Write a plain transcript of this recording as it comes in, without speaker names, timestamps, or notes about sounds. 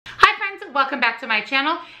welcome back to my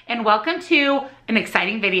channel and welcome to an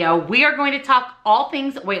exciting video. We are going to talk all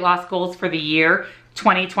things weight loss goals for the year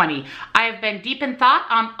 2020. I have been deep in thought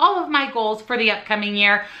on all of my goals for the upcoming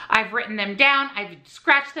year. I've written them down, I've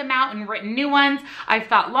scratched them out and written new ones. I've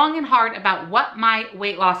thought long and hard about what my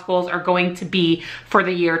weight loss goals are going to be for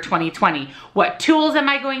the year 2020. What tools am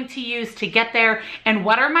I going to use to get there, and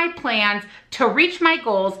what are my plans to reach my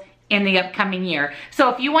goals in the upcoming year. So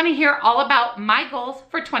if you want to hear all about my goals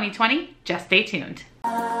for 2020, just stay tuned.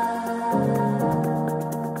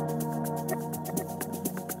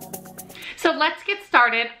 So let's get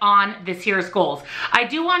started on this year's goals. I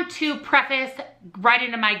do want to preface right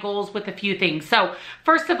into my goals with a few things. So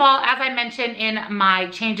first of all, as I mentioned in my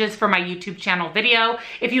changes for my YouTube channel video,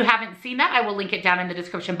 if you haven't seen that, I will link it down in the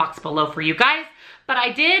description box below for you guys. But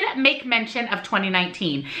I did make mention of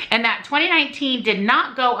 2019, and that 2019 did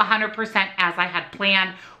not go 100% as I had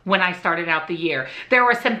planned when I started out the year. There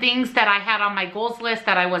were some things that I had on my goals list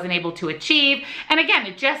that I wasn't able to achieve. And again,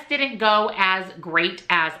 it just didn't go as great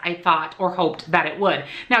as I thought or hoped that it would.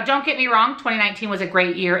 Now, don't get me wrong, 2019 was a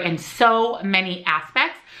great year in so many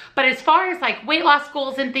aspects. But as far as like weight loss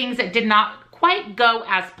goals and things, it did not quite go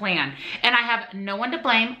as planned. And I have no one to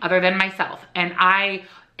blame other than myself. And I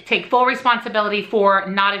take full responsibility for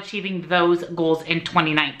not achieving those goals in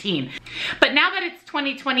 2019. But now that it's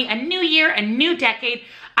 2020, a new year, a new decade,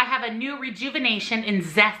 I have a new rejuvenation and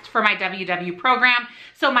zest for my WW program.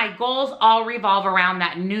 So my goals all revolve around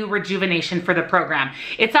that new rejuvenation for the program.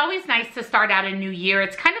 It's always nice to start out a new year.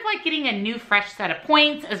 It's kind of like getting a new fresh set of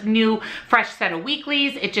points, a new fresh set of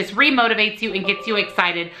weeklies. It just remotivates you and gets you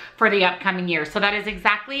excited for the upcoming year. So that is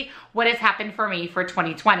exactly what has happened for me for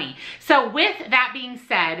 2020. So with that being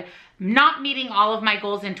said, not meeting all of my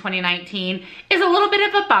goals in 2019 is a little bit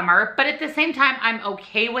of a bummer, but at the same time, I'm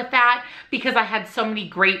okay with that because I had so many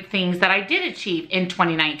great things that I did achieve in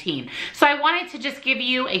 2019. So I wanted to just give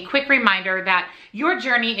you a quick reminder that your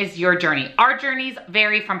journey is your journey. Our journeys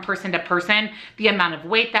vary from person to person. The amount of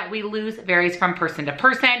weight that we lose varies from person to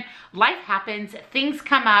person. Life happens, things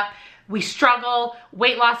come up. We struggle,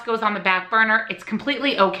 weight loss goes on the back burner. It's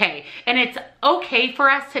completely okay. And it's okay for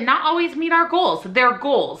us to not always meet our goals. They're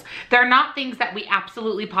goals. They're not things that we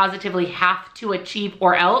absolutely positively have to achieve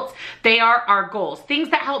or else. They are our goals, things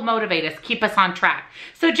that help motivate us, keep us on track.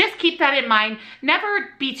 So just keep that in mind. Never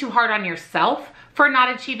be too hard on yourself for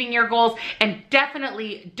not achieving your goals, and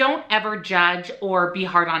definitely don't ever judge or be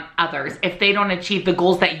hard on others if they don't achieve the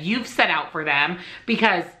goals that you've set out for them,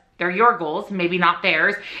 because they're your goals, maybe not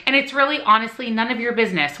theirs. And it's really honestly none of your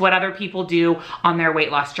business what other people do on their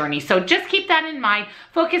weight loss journey. So just keep that in mind.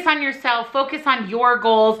 Focus on yourself, focus on your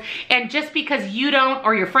goals. And just because you don't,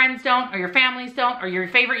 or your friends don't, or your families don't, or your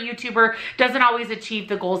favorite YouTuber doesn't always achieve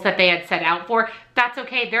the goals that they had set out for, that's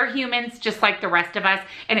okay. They're humans just like the rest of us.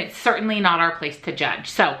 And it's certainly not our place to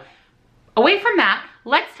judge. So away from that,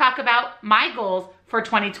 let's talk about my goals for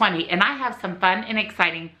 2020. And I have some fun and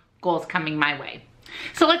exciting goals coming my way.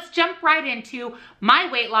 So let's jump right into my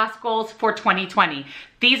weight loss goals for 2020.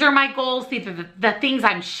 These are my goals. These are the things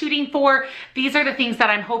I'm shooting for. These are the things that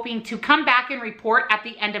I'm hoping to come back and report at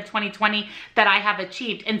the end of 2020 that I have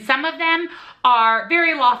achieved. And some of them are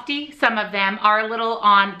very lofty. Some of them are a little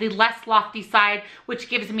on the less lofty side, which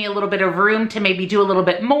gives me a little bit of room to maybe do a little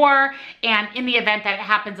bit more. And in the event that it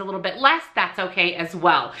happens a little bit less, that's okay as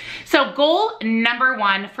well. So goal number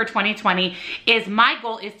one for 2020 is my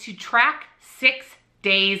goal is to track 6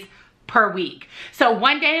 days per week. So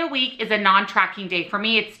one day a week is a non-tracking day for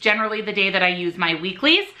me. It's generally the day that I use my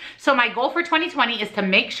weeklies. So my goal for 2020 is to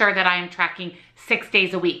make sure that I am tracking 6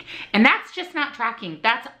 days a week. And that's just not tracking.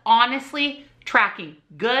 That's honestly tracking.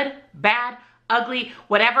 Good, bad, ugly,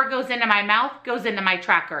 whatever goes into my mouth goes into my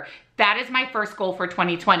tracker. That is my first goal for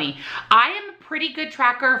 2020. I am a pretty good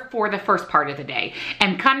tracker for the first part of the day.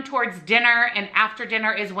 And come towards dinner and after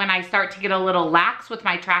dinner is when I start to get a little lax with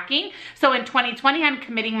my tracking. So in 2020, I'm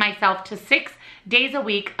committing myself to 6 days a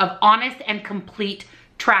week of honest and complete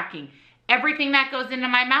tracking. Everything that goes into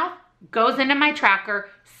my mouth goes into my tracker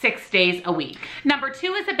 6 days a week. Number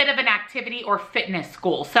two is a bit of an activity or fitness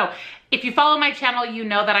goal. So if you follow my channel, you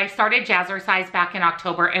know that I started Jazzercise back in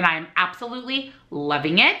October and I'm absolutely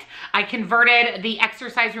loving it. I converted the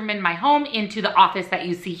exercise room in my home into the office that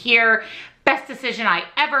you see here. Best decision I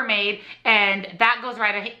ever made, and that goes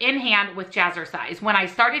right in hand with Jazzercise. When I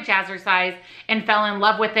started Jazzercise and fell in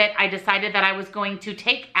love with it, I decided that I was going to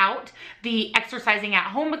take out the exercising at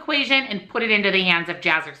home equation and put it into the hands of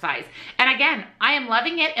Jazzercise. And again, I am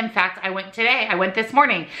loving it. In fact, I went this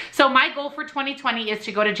morning. So my goal for 2020 is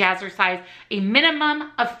to go to Jazzercise a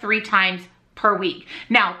minimum of 3 times per week.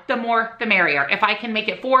 Now, the more, the merrier. If I can make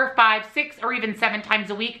it 4, 5, 6, or even 7 times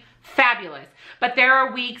a week, fabulous. But there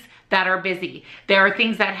are weeks that are busy. There are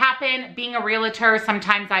things that happen. Being a realtor,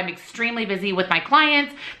 sometimes I'm extremely busy with my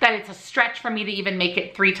clients that it's a stretch for me to even make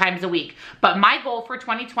it 3 times a week. But my goal for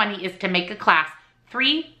 2020 is to make a class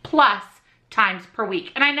 3+ times per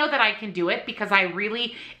week. And I know that I can do it because I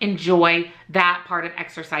really enjoy that part of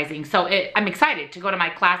exercising. So I'm excited to go to my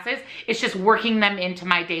classes. It's just working them into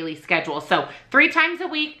my daily schedule. So 3 times a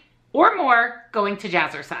week or more going to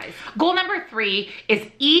jazzercise. Goal number 3 is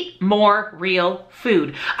eat more real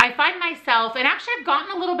food. I find myself, and actually I've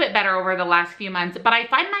gotten a little bit better over the last few months, but I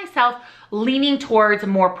find myself leaning towards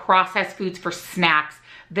more processed foods for snacks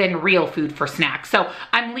than real food for snacks. So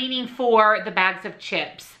I'm leaning for the bags of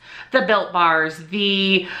chips, the Built Bars,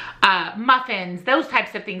 the muffins, those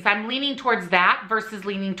types of things. I'm leaning towards that versus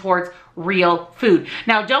leaning towards real food.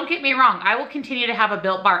 Now, don't get me wrong. I will continue to have a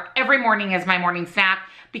Built Bar every morning as my morning snack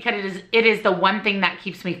because it is the one thing that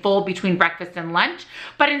keeps me full between breakfast and lunch.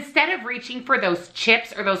 But instead of reaching for those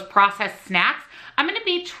chips or those processed snacks, I'm gonna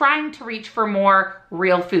be trying to reach for more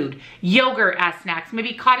real food. Yogurt as snacks,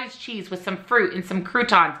 maybe cottage cheese with some fruit and some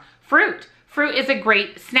croutons. Fruit is a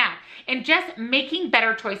great snack. And just making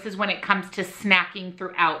better choices when it comes to snacking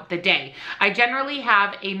throughout the day. I generally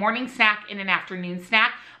have a morning snack and an afternoon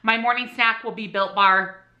snack. My morning snack will be Built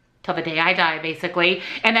Bar till the day I die, basically.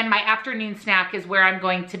 And then my afternoon snack is where I'm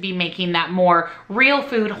going to be making that more real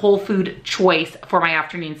food, whole food choice for my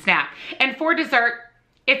afternoon snack. And for dessert,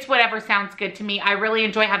 it's whatever sounds good to me. I really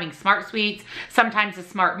enjoy having Smart Sweets, sometimes a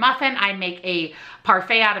Smart Muffin. I make a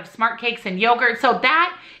parfait out of Smart Cakes and yogurt. So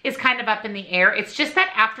that is kind of up in the air. It's just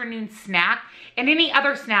that afternoon snack and any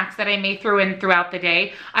other snacks that I may throw in throughout the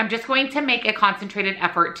day. I'm just going to make a concentrated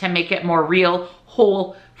effort to make it more real,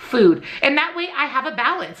 whole food. And that way I have a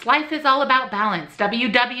balance. Life is all about balance.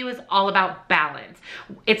 WW is all about balance.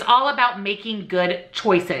 It's all about making good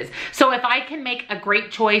choices. So if I can make a great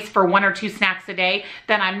choice for 1 or 2 snacks a day,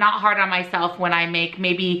 then I'm not hard on myself when I make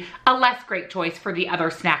maybe a less great choice for the other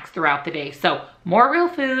snacks throughout the day. So more real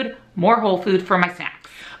food, more whole food for my snacks.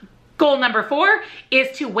 Goal number 4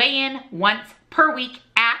 is to weigh in once per week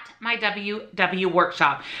at my WW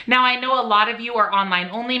workshop. Now I know a lot of you are online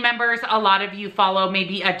only members. A lot of you follow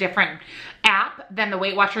maybe a different app than the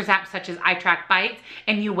Weight Watchers app, such as iTrackBites,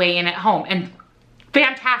 and you weigh in at home. And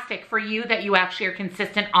fantastic for you that you actually are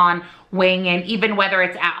consistent on weighing in, even whether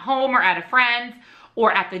it's at home or at a friend's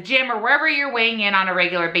or at the gym or wherever you're weighing in on a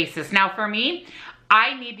regular basis. Now for me,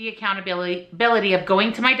 I need the accountability of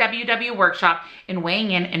going to my WW workshop and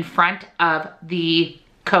weighing in front of the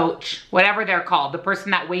coach, whatever they're called, the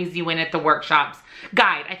person that weighs you in at the workshops.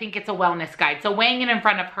 Guide, I think it's a wellness guide. So weighing in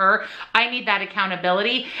front of her, I need that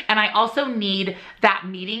accountability. And I also need that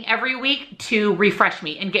meeting every week to refresh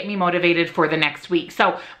me and get me motivated for the next week.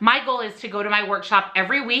 So my goal is to go to my workshop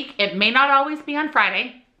every week. It may not always be on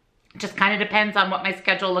Friday. Just kind of depends on what my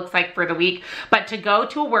schedule looks like for the week, but to go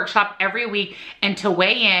to a workshop every week and to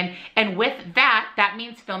weigh in. And with that, that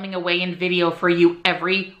means filming a weigh-in video for you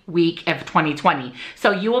every week of 2020.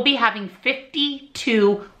 So you will be having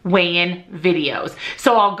 52 weigh-in videos.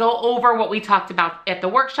 So I'll go over what we talked about at the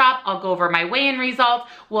workshop. I'll go over my weigh-in results.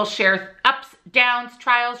 We'll share ups, downs,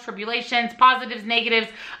 trials, tribulations, positives, negatives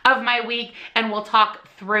of my week, and we'll talk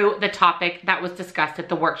through the topic that was discussed at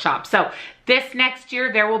the workshop. So this next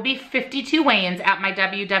year, there will be 52 weigh-ins at my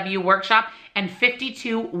WW workshop and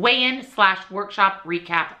 52 weigh-in/workshop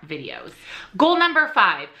recap videos. Goal number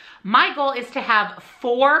 5. My goal is to have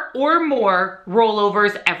 4 or more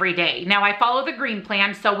rollovers every day. Now I follow the green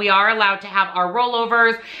plan, so we are allowed to have our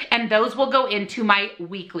rollovers, and those will go into my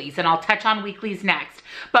weeklies, and I'll touch on weeklies next.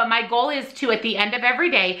 But my goal is to, at the end of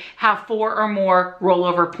every day, have 4 or more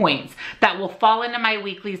rollover points that will fall into my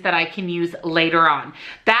weeklies that I can use later on.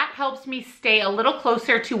 That helps me stay a little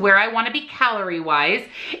closer to where I want to be calorie-wise,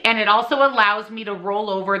 and it also allows me to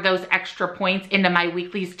roll over those extra points into my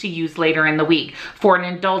weeklies to use later in the week for an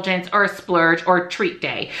indulgence or a splurge or treat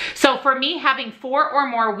day. So for me, having 4 or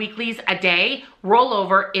more weeklies a day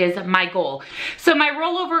rollover is my goal. So my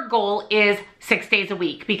rollover goal is 6 days a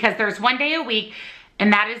week, because there's 1 day a week,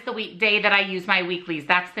 and that is the weekday that I use my weeklies.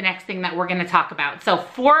 That's the next thing that we're gonna talk about. So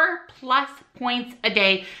 4+ points a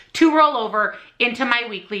day to roll over into my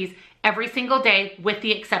weeklies every single day with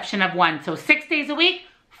the exception of 1. So 6 days a week,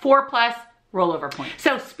 4+ rollover points.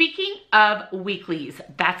 So speaking of weeklies,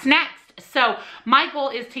 that's next. So my goal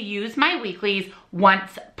is to use my weeklies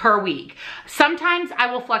once per week. Sometimes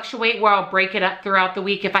I will fluctuate where I'll break it up throughout the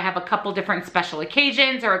week if I have a couple different special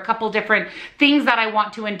occasions or a couple different things that I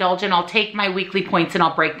want to indulge in. I'll take my weekly points and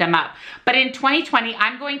I'll break them up. But in 2020,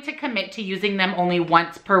 I'm going to commit to using them only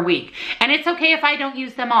once per week. And it's okay if I don't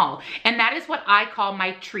use them all. And that is what I call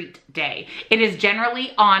my treat day. It is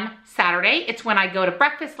generally on Saturday. It's when I go to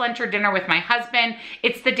breakfast, lunch, or dinner with my husband.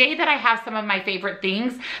 It's the day that I have some of my favorite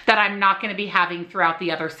things that I'm not going to be having throughout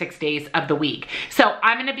the other 6 days of the week. So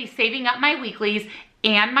I'm going to be saving up my weeklies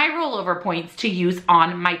and my rollover points to use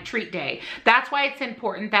on my treat day. That's why it's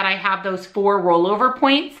important that I have those 4 rollover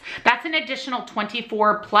points. That's an additional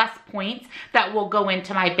 24 plus points that will go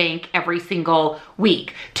into my bank every single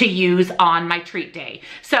week to use on my treat day.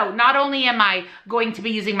 So not only am I going to be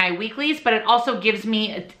using my weeklies, but it also gives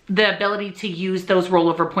me the ability to use those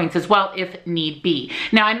rollover points as well if need be.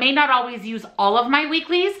 Now, I may not always use all of my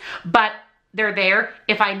weeklies, but they're there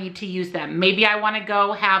if I need to use them. Maybe I want to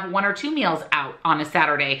go have 1 or 2 meals out on a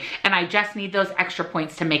Saturday and I just need those extra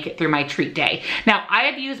points to make it through my treat day. Now, I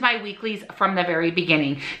have used my weeklies from the very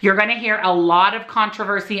beginning. You're going to hear a lot of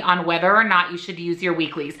controversy on whether or not you should use your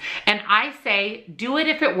weeklies. And I say, do it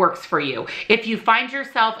if it works for you. If you find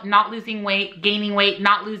yourself not losing weight, gaining weight,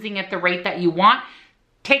 not losing at the rate that you want,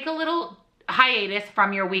 take a little hiatus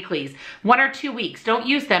from your weeklies, 1 or 2 weeks. Don't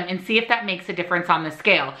use them and see if that makes a difference on the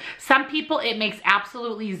scale. Some people, it makes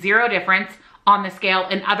absolutely 0 difference on the scale,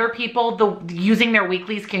 and other people, using their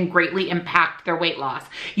weeklies can greatly impact their weight loss.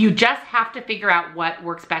 You just have to figure out what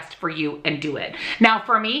works best for you and do it. Now,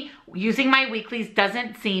 for me, using my weeklies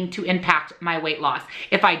doesn't seem to impact my weight loss.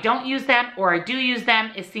 If I don't use them or I do use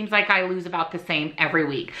them, it seems like I lose about the same every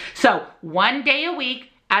week. So 1 day a week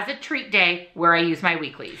as a treat day where I use my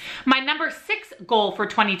weeklies. My number 6 goal for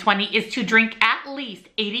 2020 is to drink at least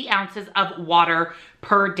 80 ounces of water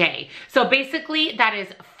per day. So basically that is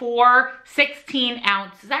 4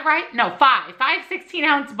 16-ounce, is that right? No, 5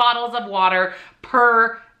 16-ounce bottles of water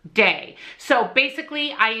per day. So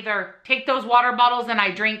basically I either take those water bottles and I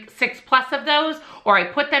drink 6 plus of those, or I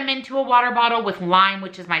put them into a water bottle with lime,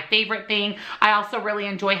 which is my favorite thing. I also really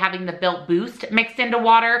enjoy having the Built Boost mixed into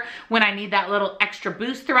water when I need that little extra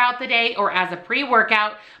boost throughout the day or as a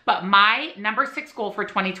pre-workout. But my number 6 goal for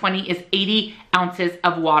 2020 is 80 ounces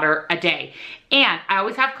of water a day. And I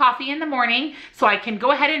always have coffee in the morning, so I can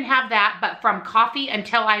go ahead and have that, but from coffee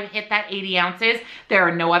until I hit that 80 ounces, there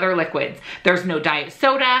are no other liquids. There's no diet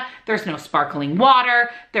soda, there's no sparkling water,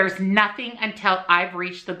 there's nothing until I've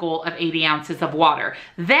reached the goal of 80 ounces of water.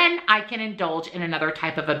 Then I can indulge in another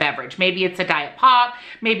type of a beverage. Maybe it's a Diet Pop,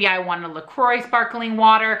 maybe I want a LaCroix sparkling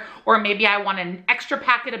water, or maybe I want an extra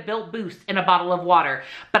packet of Built Boost in a bottle of water.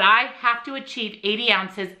 But I have to achieve 80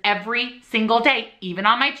 ounces every single day, even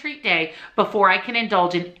on my treat day, before I can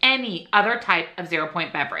indulge in any other type of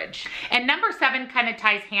 0-point beverage. And number 7 kind of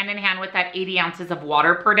ties hand in hand with that 80 ounces of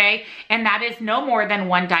water per day, and that is no more than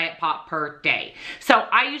 1 Diet Pop per day. So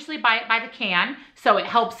I usually buy it by the can, so it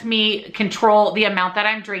helps me control the amount that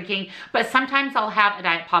I'm drinking, but sometimes I'll have a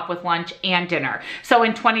Diet Pop with lunch and dinner. So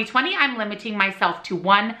in 2020, I'm limiting myself to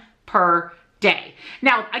 1 per day.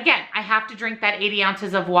 Now, again, I have to drink that 80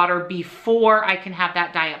 ounces of water before I can have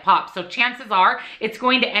that Diet Pop. So chances are it's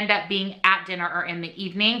going to end up being at dinner or in the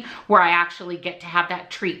evening where I actually get to have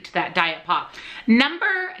that treat, that Diet Pop.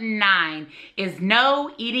 Number 9 is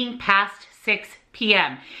no eating past 6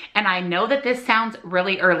 p.m. And I know that this sounds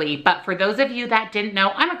really early, but for those of you that didn't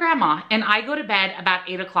know, I'm a grandma and I go to bed about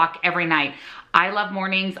 8 o'clock every night. I love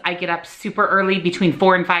mornings. I get up super early between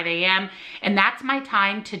 4 and 5 a.m. and that's my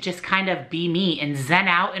time to just kind of be me and zen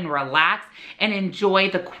out and relax and enjoy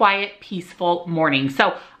the quiet, peaceful morning.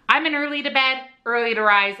 So I'm an early to bed, early to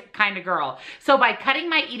rise kind of girl. So by cutting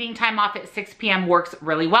my eating time off at 6 p.m. works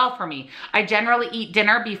really well for me. I generally eat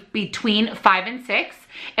dinner between 5 and 6.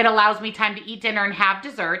 It allows me time to eat dinner and have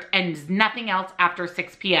dessert and nothing else after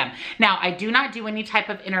 6 p.m. Now, I do not do any type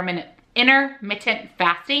of intermittent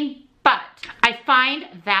fasting, but I find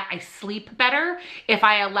that I sleep better if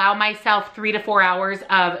I allow myself 3 to 4 hours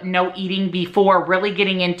of no eating before really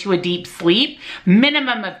getting into a deep sleep,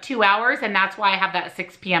 minimum of 2 hours, and that's why I have that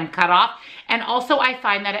 6 p.m. cutoff. And also I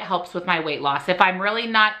find that it helps with my weight loss. If I'm really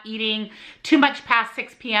not eating too much past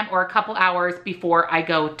 6 p.m. or a couple hours before I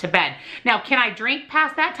go to bed. Now, can I drink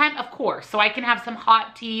past that time? Of course. So I can have some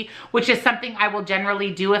hot tea, which is something I will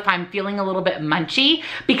generally do if I'm feeling a little bit munchy,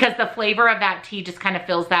 because the flavor of that tea just kind of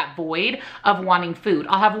fills that void of wanting food.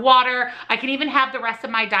 I'll have water. I can even have the rest of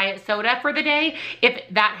my diet soda for the day if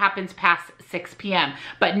that happens past 6 p.m.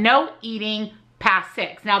 But no eating past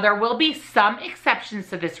 6. Now, there will be some exceptions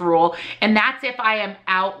to this rule, and that's if I am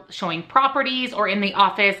out showing properties or in the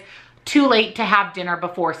office too late to have dinner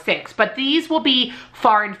before 6, but these will be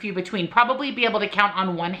far and few between. Probably be able to count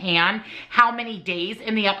on one hand how many days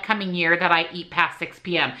in the upcoming year that I eat past 6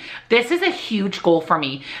 p.m. This is a huge goal for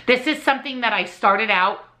me. This is something that I started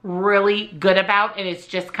out really good about, and it's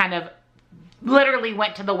just kind of literally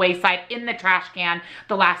went to the wayside in the trash can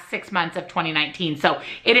the last 6 months of 2019. So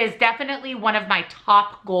it is definitely one of my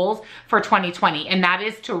top goals for 2020, and that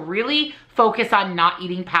is to really focus on not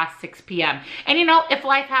eating past 6 p.m. And you know, if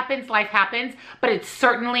life happens, but it's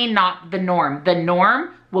certainly not the norm. The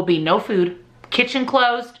norm will be no food, kitchen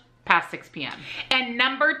closed, past 6 p.m. And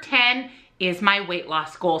number 10 is my weight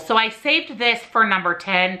loss goal. So I saved this for number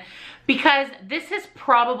 10 because this is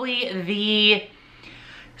probably the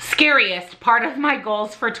scariest part of my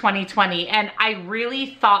goals for 2020, and I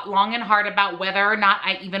really thought long and hard about whether or not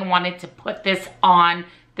I even wanted to put this on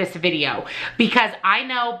this video, because I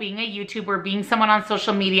know, being a YouTuber, being someone on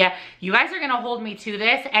social media, you guys are gonna hold me to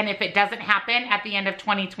this, and if it doesn't happen at the end of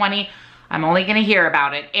 2020, I'm only gonna hear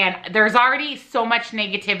about it. And there's already so much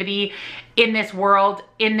negativity in this world,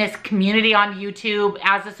 in this community on YouTube,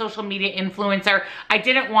 as a social media influencer. I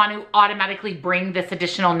didn't want to automatically bring this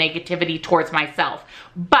additional negativity towards myself.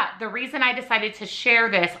 But the reason I decided to share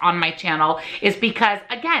this on my channel is because,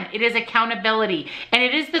 again, it is accountability, and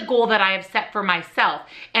it is the goal that I have set for myself.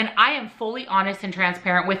 And I am fully honest and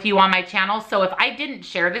transparent with you on my channel. So if I didn't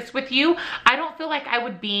share this with you, I don't feel like I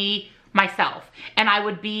would be myself, and I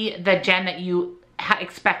would be the Jen that you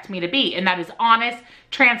expect me to be, and that is honest,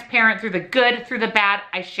 transparent, through the good, through the bad.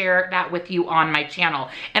 I share that with you on my channel,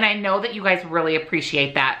 and I know that you guys really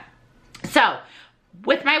appreciate that. So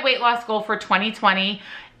with my weight loss goal for 2020,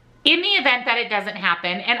 in the event that it doesn't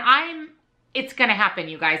happen, and it's gonna happen,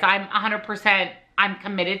 you guys, I'm 100%, I'm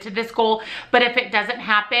committed to this goal, but if it doesn't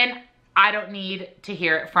happen, I don't need to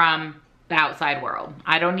hear it from the outside world.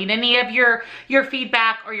 I don't need any of your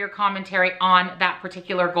feedback or your commentary on that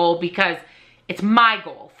particular goal, because it's my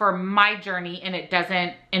goal for my journey, and it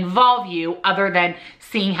doesn't involve you other than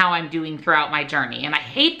seeing how I'm doing throughout my journey. And I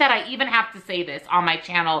hate that I even have to say this on my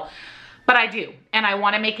channel, but I do. And I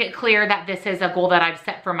want to make it clear that this is a goal that I've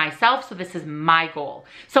set for myself. So this is my goal.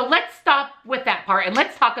 So let's stop with that part and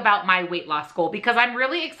let's talk about my weight loss goal, because I'm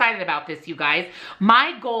really excited about this, you guys.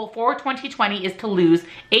 My goal for 2020 is to lose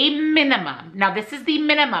a minimum. Now, this is the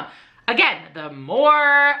minimum. Again, the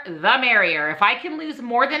more, the merrier. If I can lose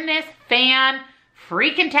more than this,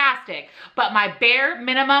 freaking-tastic. But my bare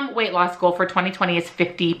minimum weight loss goal for 2020 is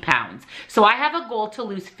 50 pounds. So I have a goal to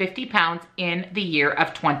lose 50 pounds in the year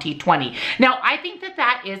of 2020. Now, I think that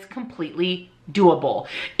that is completely doable.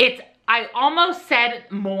 I almost said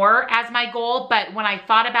more as my goal, but when I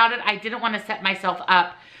thought about it, I didn't want to set myself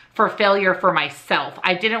up for failure for myself.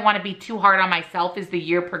 I didn't want to be too hard on myself as the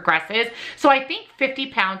year progresses. So I think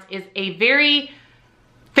 50 pounds is a very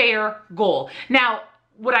fair goal. Now,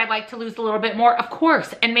 would I like to lose a little bit more? Of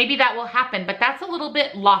course, and maybe that will happen, but that's a little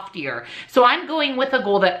bit loftier. So I'm going with a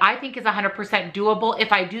goal that I think is 100% doable.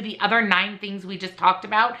 If I do the other 9 things we just talked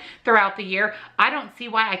about throughout the year, I don't see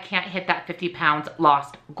why I can't hit that 50 pounds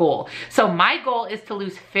lost goal. So my goal is to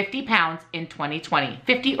lose 50 pounds in 2020,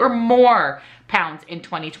 50 or more pounds in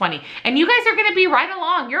 2020. And you guys are gonna be right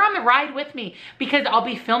along. You're on the ride with me, because I'll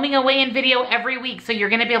be filming a weigh-in video every week. So you're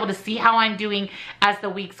gonna be able to see how I'm doing as the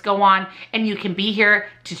weeks go on. And you can be here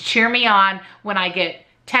to cheer me on when I get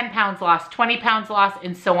 10 pounds lost, 20 pounds lost,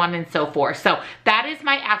 and so on and so forth. So that is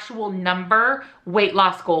my actual number weight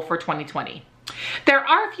loss goal for 2020. There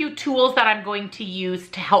are a few tools that I'm going to use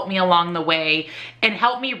to help me along the way and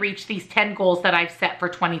help me reach these 10 goals that I've set for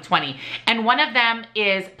 2020. And one of them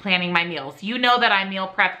is planning my meals. You know that I meal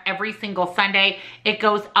prep every single Sunday. It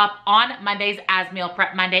goes up on Mondays as Meal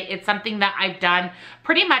Prep Monday. It's something that I've done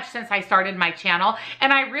pretty much since I started my channel.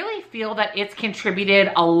 And I really feel that it's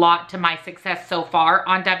contributed a lot to my success so far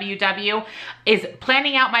on WW, is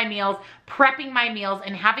planning out my meals, prepping my meals,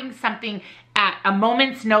 and having something at a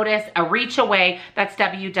moment's notice, a reach away, that's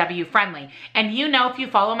WW friendly. And you know, if you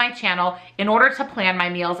follow my channel, in order to plan my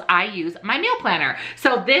meals, I use my meal planner.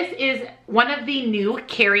 So this is one of the new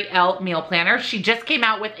Carrie L meal planners. She just came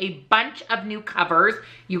out with a bunch of new covers.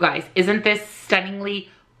 You guys, isn't this stunningly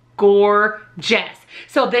gorgeous?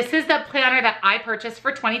 So this is the planner that I purchased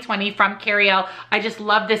for 2020 from Carrie L. I just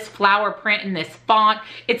love this flower print and this font.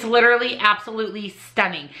 It's literally absolutely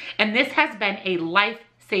stunning. And this has been a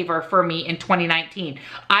lifesaver for me in 2019.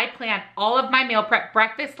 I plan all of my meal prep,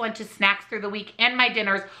 breakfast, lunches, snacks through the week, and my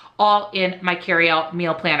dinners all in my Carrie L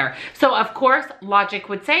meal planner. So of course, logic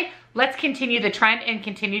would say, let's continue the trend and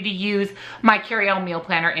continue to use my Carrie L meal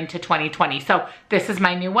planner into 2020. So this is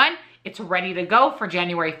my new one. It's ready to go for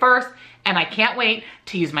January 1st, and I can't wait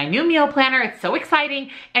to use my new meal planner. It's so exciting,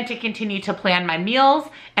 and to continue to plan my meals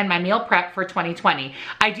and my meal prep for 2020.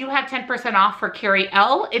 I do have 10% off for Carrie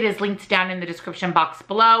L. It is linked down in the description box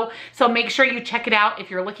below, so make sure you check it out. If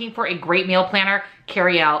you're looking for a great meal planner,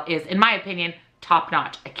 Carrie L is, in my opinion, top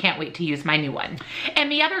notch. I can't wait to use my new one.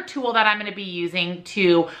 And the other tool that I'm going to be using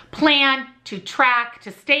to plan, to track,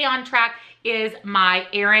 to stay on track is my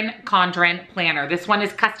ERIN CONDRON planner. This one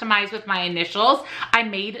is customized with my initials. I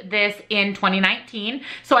made this in 2019,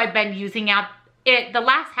 so I've been using it the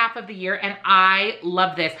last half of the year, and I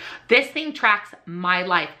love this. This thing tracks my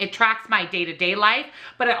life. It tracks my day-to-day life,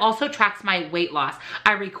 but it also tracks my weight loss.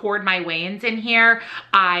 I record my weigh-ins in here.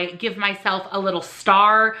 I give myself a little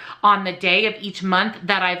star on the day of each month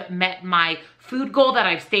that I've met my food goal, that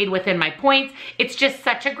I've stayed within my points. It's just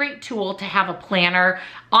such a great tool to have a planner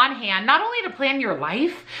on hand, not only to plan your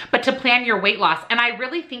life, but to plan your weight loss. And I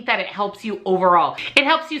really think that it helps you overall. It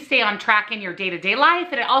helps you stay on track in your day-to-day life,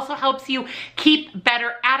 and it also helps you keep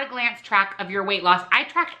better at-a-glance track of your weight loss. I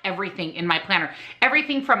track everything in my planner,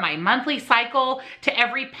 everything from my monthly cycle to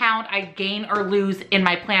every pound I gain or lose in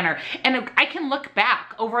my planner. And I can look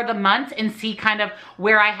back over the months and see kind of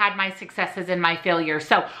where I had my successes and my failures.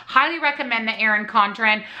 So highly recommend the ERIN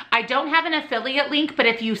CONDRON. I don't have an affiliate link, but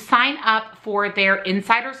if you sign up for their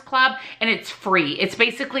Insiders Club, and it's free. It's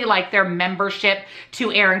basically like their membership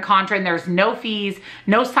to ERIN CONDRON. There's no fees,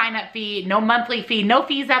 no sign up fee, no monthly fee, no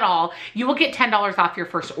fees at all. You will get $10 off your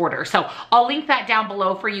first order. So I'll link that down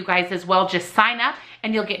below for you guys as well. Just sign up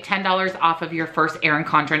and you'll get $10 off of your first ERIN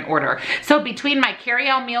CONDRON order. So between my Carrie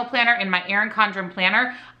L meal planner and my ERIN CONDRON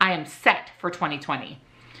planner, I am set for 2020.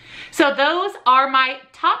 So those are my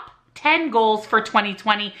top 10 goals for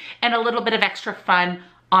 2020 and a little bit of extra fun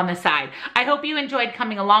on the side. I hope you enjoyed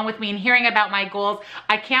coming along with me and hearing about my goals.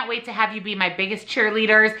 I can't wait to have you be my biggest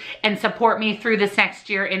cheerleaders and support me through this next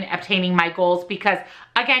year in obtaining my goals, because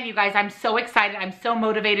again, you guys, I'm so excited. I'm so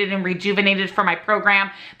motivated and rejuvenated for my program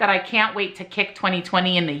that I can't wait to kick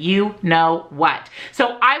 2020 in the you know what.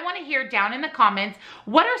 So I want to hear down in the comments,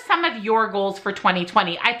 what are some of your goals for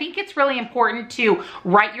 2020? I think it's really important to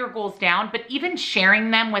write your goals down, but even sharing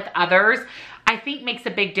them with others, I think makes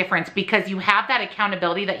a big difference, because you have that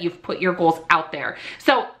accountability that you've put your goals out there.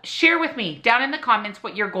 So share with me down in the comments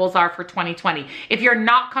what your goals are for 2020. If you're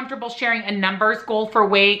not comfortable sharing a numbers goal for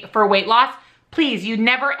weight loss, please, you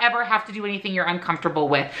never ever have to do anything you're uncomfortable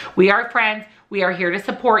with. We are friends. We are here to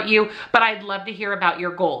support you, but I'd love to hear about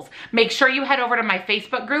your goals. Make sure you head over to my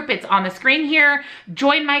Facebook group. It's on the screen here.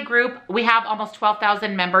 Join my group. We have almost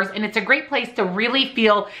 12,000 members, and it's a great place to really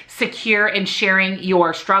feel secure in sharing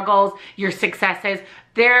your struggles, your successes.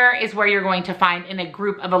 There is where you're going to find in a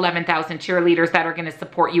group of 11,000 cheerleaders that are going to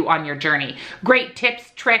support you on your journey. Great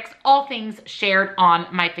tips, tricks, all things shared on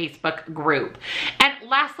my Facebook group. And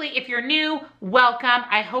lastly, if you're new, welcome.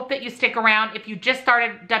 I hope that you stick around. If you just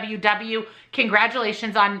started WW,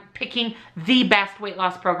 congratulations on picking the best weight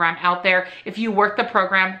loss program out there. If you work the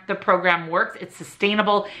program works. It's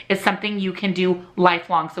sustainable. It's something you can do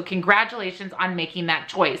lifelong. So congratulations on making that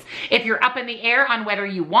choice. If you're up in the air on whether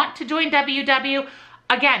you want to join WW,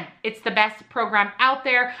 again, it's the best program out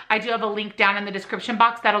there. I do have a link down in the description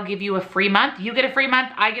box that'll give you a free month. You get a free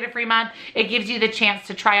month, I get a free month. It gives you the chance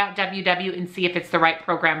to try out WW and see if it's the right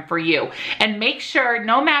program for you. And make sure,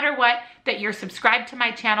 no matter what, that you're subscribed to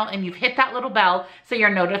my channel and you've hit that little bell so you're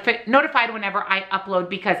notified whenever I upload,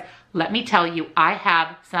 because let me tell you, I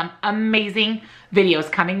have some amazing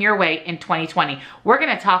videos coming your way in 2020. We're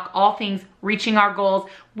gonna talk all things reaching our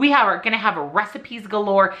goals. We are gonna have recipes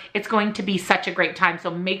galore. It's going to be such a great time,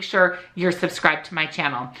 so make sure you're subscribed to my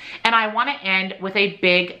channel. And I wanna end with a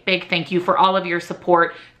big, big thank you for all of your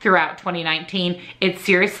support throughout 2019. It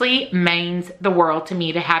seriously means the world to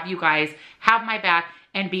me to have you guys have my back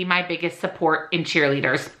and be my biggest support in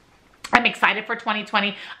cheerleaders. I'm excited for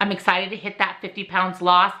 2020. I'm excited to hit that 50 pounds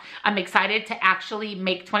loss. I'm excited to actually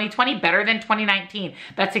make 2020 better than 2019.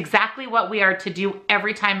 That's exactly what we are to do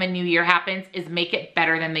every time a new year happens, is make it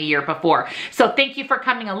better than the year before. So thank you for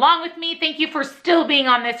coming along with me. Thank you for still being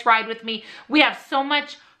on this ride with me. We have so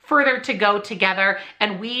much further to go together,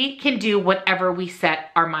 and we can do whatever we set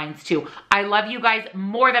our minds to. I love you guys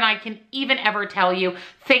more than I can even ever tell you.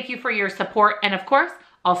 Thank you for your support, and of course,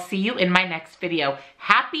 I'll see you in my next video.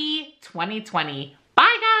 Happy 2020.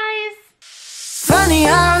 Bye, guys. Funny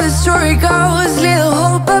how the story goes, little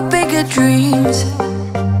hope but bigger dreams.